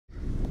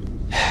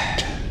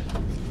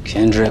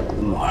Kendrick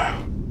Lamar.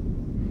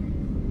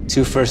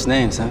 2 first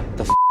names, huh?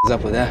 The f is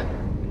up with that?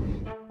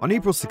 On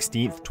April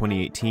 16th,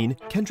 2018,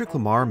 Kendrick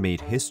Lamar made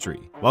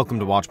history. Welcome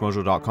to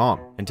WatchMojo.com,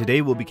 and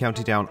today we'll be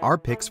counting down our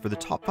picks for the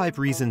top 5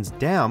 reasons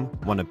Damn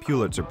won a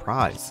Pulitzer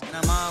Prize.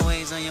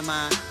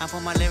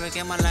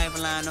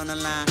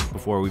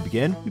 Before we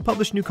begin, we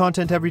publish new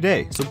content every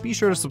day, so be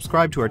sure to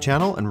subscribe to our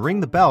channel and ring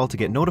the bell to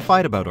get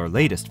notified about our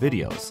latest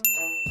videos.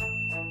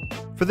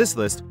 For this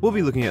list, we'll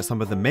be looking at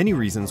some of the many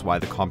reasons why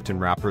the Compton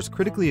rapper's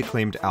critically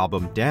acclaimed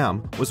album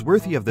Damn was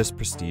worthy of this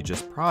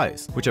prestigious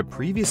prize, which had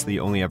previously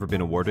only ever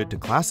been awarded to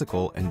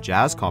classical and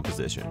jazz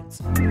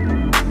compositions.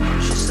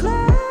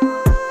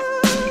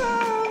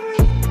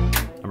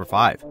 Number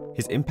 5.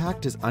 His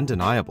impact is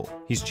undeniable.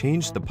 He's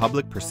changed the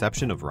public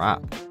perception of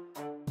rap.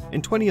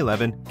 In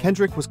 2011,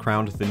 Kendrick was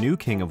crowned the new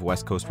king of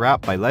West Coast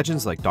rap by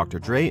legends like Dr.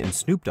 Dre and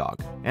Snoop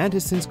Dogg, and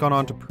has since gone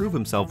on to prove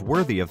himself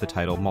worthy of the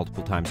title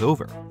multiple times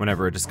over.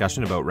 Whenever a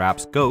discussion about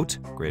rap's GOAT,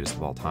 greatest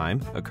of all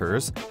time,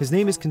 occurs, his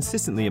name is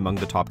consistently among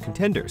the top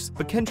contenders,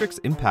 but Kendrick's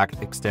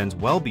impact extends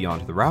well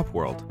beyond the rap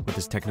world. With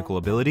his technical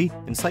ability,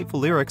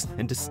 insightful lyrics,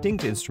 and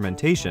distinct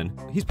instrumentation,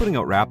 he's putting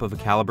out rap of a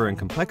caliber and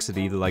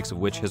complexity the likes of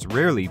which has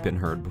rarely been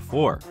heard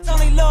before.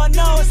 Only Lord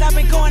knows I've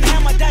been going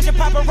hammer, dodging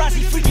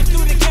paparazzi, freaking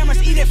through the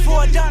cameras, eat it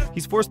for a dollar.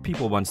 He's forced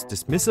people once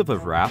dismissive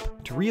of rap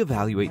to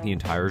reevaluate the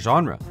entire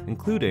genre,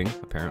 including,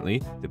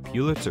 apparently, the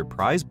Pulitzer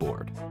Prize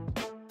board.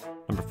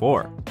 Number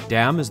 4.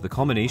 Damn is the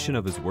culmination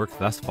of his work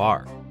thus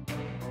far.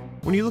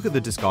 When you look at the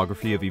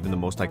discography of even the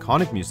most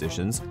iconic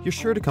musicians, you're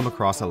sure to come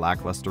across a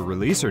lackluster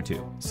release or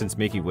two. Since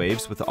making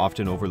waves with the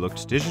often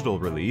overlooked digital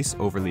release,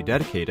 Overly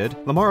Dedicated,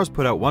 Lamar has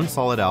put out one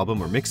solid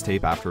album or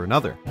mixtape after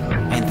another.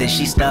 And then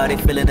she started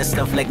feeling the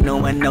stuff like no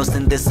one else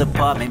in this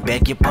apartment.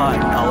 Beg your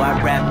pardon, oh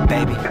I rap,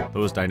 baby.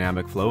 Though his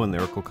dynamic flow and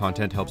lyrical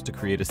content helps to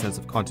create a sense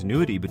of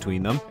continuity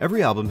between them,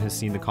 every album has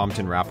seen the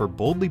Compton rapper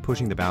boldly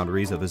pushing the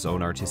boundaries of his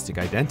own artistic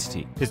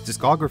identity. His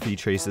discography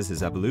traces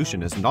his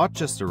evolution as not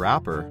just a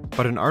rapper,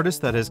 but an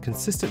artist that has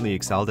consistently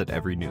excelled at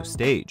every new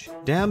stage.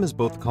 Damn is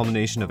both the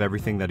culmination of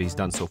everything that he's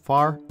done so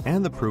far,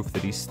 and the proof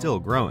that he's still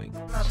growing.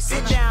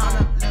 Sit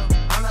down,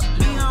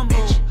 be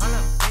humble,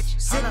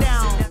 sit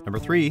down. Number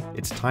 3,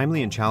 it's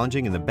timely and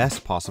challenging in the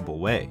best possible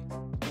way.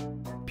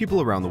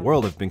 People around the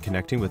world have been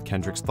connecting with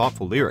Kendrick's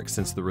thoughtful lyrics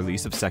since the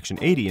release of Section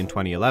 80 in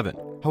 2011.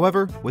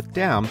 However, with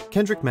Damn,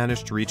 Kendrick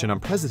managed to reach an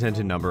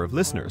unprecedented number of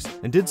listeners,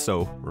 and did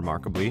so,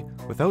 remarkably,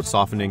 without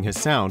softening his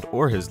sound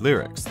or his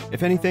lyrics.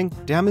 If anything,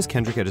 Damn is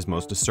Kendrick at his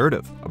most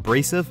assertive,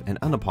 abrasive, and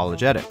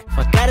unapologetic.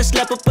 I gotta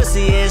slap a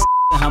pussy ass,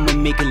 I'ma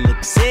make it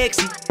look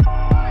sexy.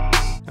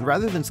 And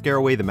rather than scare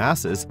away the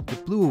masses,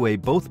 it blew away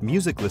both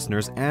music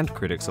listeners and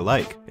critics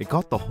alike. It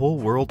got the whole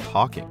world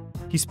talking.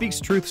 He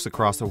speaks truths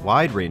across a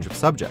wide range of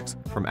subjects,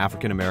 from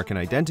African American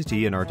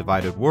identity in our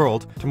divided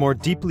world to more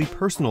deeply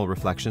personal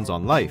reflections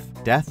on life,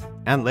 death,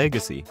 and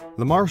legacy.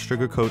 Lamar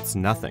sugarcoats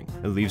nothing.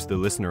 It leaves the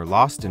listener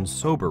lost in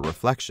sober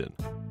reflection.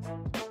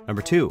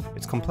 Number 2,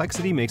 its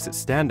complexity makes it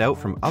stand out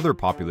from other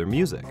popular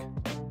music.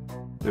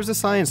 There's a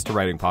science to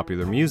writing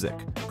popular music.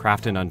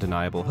 Craft an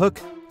undeniable hook,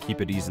 keep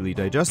it easily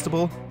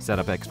digestible, set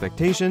up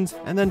expectations,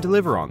 and then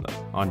deliver on them.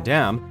 On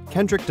Damn,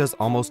 Kendrick does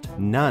almost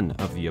none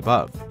of the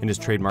above. In his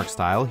trademark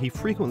style, he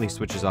frequently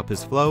switches up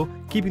his flow,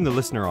 keeping the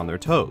listener on their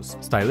toes.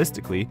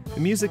 Stylistically, the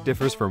music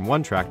differs from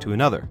one track to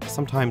another,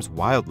 sometimes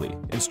wildly.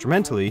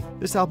 Instrumentally,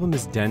 this album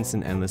is dense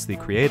and endlessly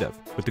creative,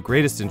 with the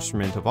greatest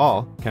instrument of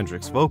all,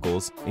 Kendrick's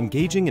vocals,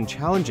 engaging and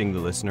challenging the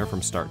listener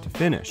from start to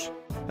finish.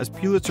 As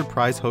Pulitzer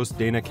Prize host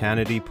Dana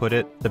Kennedy put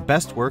it, the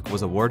best work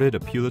was awarded a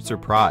Pulitzer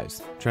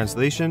Prize.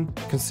 Translation: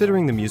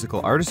 considering the musical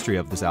artistry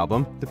of this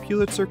album, the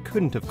Pulitzer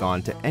couldn't have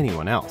gone to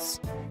anyone else.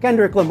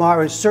 Kendrick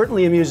Lamar is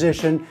certainly a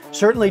musician,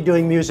 certainly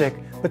doing music,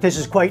 but this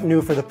is quite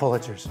new for the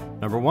Pulitzers.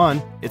 Number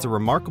 1, it's a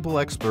remarkable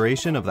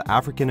exploration of the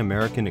African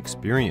American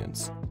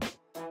experience.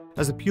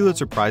 As the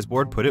Pulitzer Prize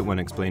board put it when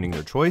explaining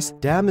their choice,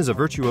 Damn is a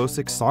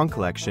virtuosic song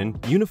collection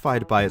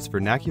unified by its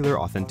vernacular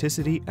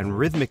authenticity and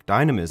rhythmic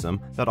dynamism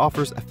that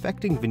offers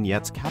affecting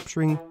vignettes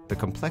capturing the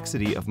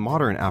complexity of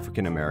modern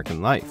African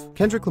American life.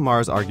 Kendrick Lamar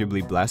is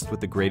arguably blessed with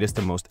the greatest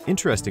and most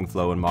interesting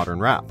flow in modern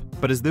rap,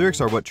 but his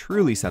lyrics are what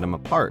truly set him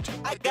apart.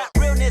 I got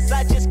realness,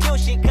 I just kill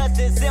shit 'cause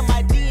it's in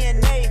my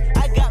DNA.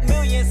 I got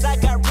millions, I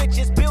got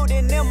riches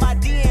building in my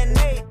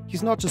DNA.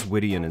 He's not just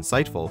witty and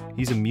insightful,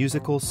 he's a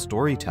musical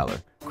storyteller,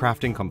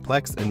 crafting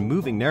complex and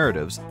moving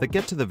narratives that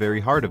get to the very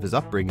heart of his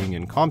upbringing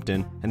in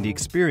Compton and the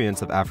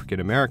experience of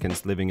African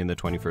Americans living in the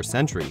 21st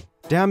century.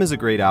 Damn is a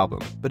great album,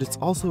 but it's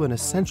also an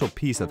essential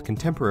piece of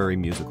contemporary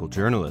musical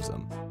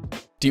journalism.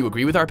 Do you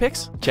agree with our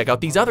picks? Check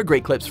out these other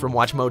great clips from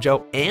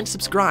WatchMojo and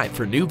subscribe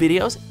for new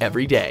videos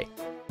every day.